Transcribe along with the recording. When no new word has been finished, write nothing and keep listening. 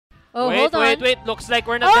Oh, wait, hold on. wait. Looks like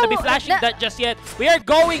we're not gonna be flashing that just yet. We are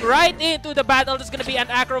going right into the battle. There's gonna be an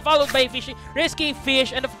acro followed by Fishy, Risky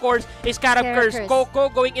Fish, and of course, his Scarab Curse. COCO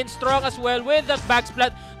going in strong as well with that back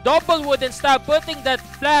splat. Double wooden stab, putting that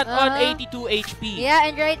plant on 82 HP. Yeah,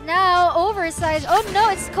 and right now, Oversize. Oh no,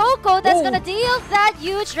 it's COCO that's gonna deal that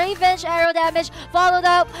huge Revenge arrow damage, followed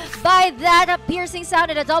up by that piercing sound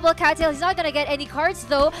and a double cattail. He's not gonna get any cards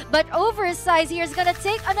though, but Oversize here is gonna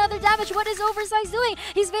take another damage. What is Oversize doing?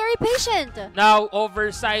 He's very patient. Now,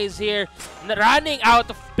 Oversize here, running out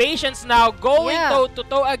of patience now, going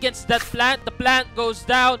toe-to-toe against that plant. The plant goes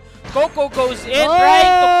down. COCO goes in,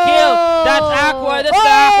 trying to kill that Aqua. That's the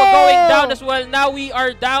Aqua going down as well. Now we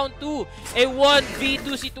are down to a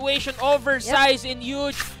 1v2 situation. Oversize in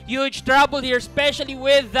huge trouble here, especially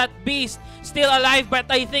with that beast still alive. But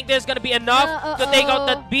I think there's gonna be enough to take out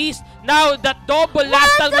that beast. Now that double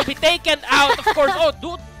last stand will be taken out. Of course,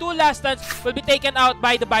 two last stands will be taken out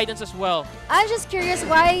by the Bidens as well. I'm just curious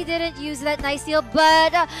why he didn't use that nice steal,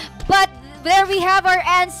 but there we have our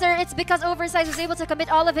answer. It's because Oversize was able to commit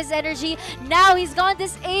all of his energy. Now he's gonna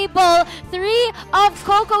disable 3 of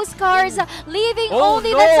COCO's cards, leaving only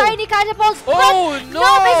the tiny catapults. Oh no!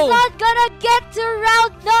 Nob is not gonna get to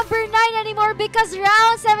round number 9 anymore because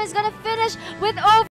round 7 is gonna finish with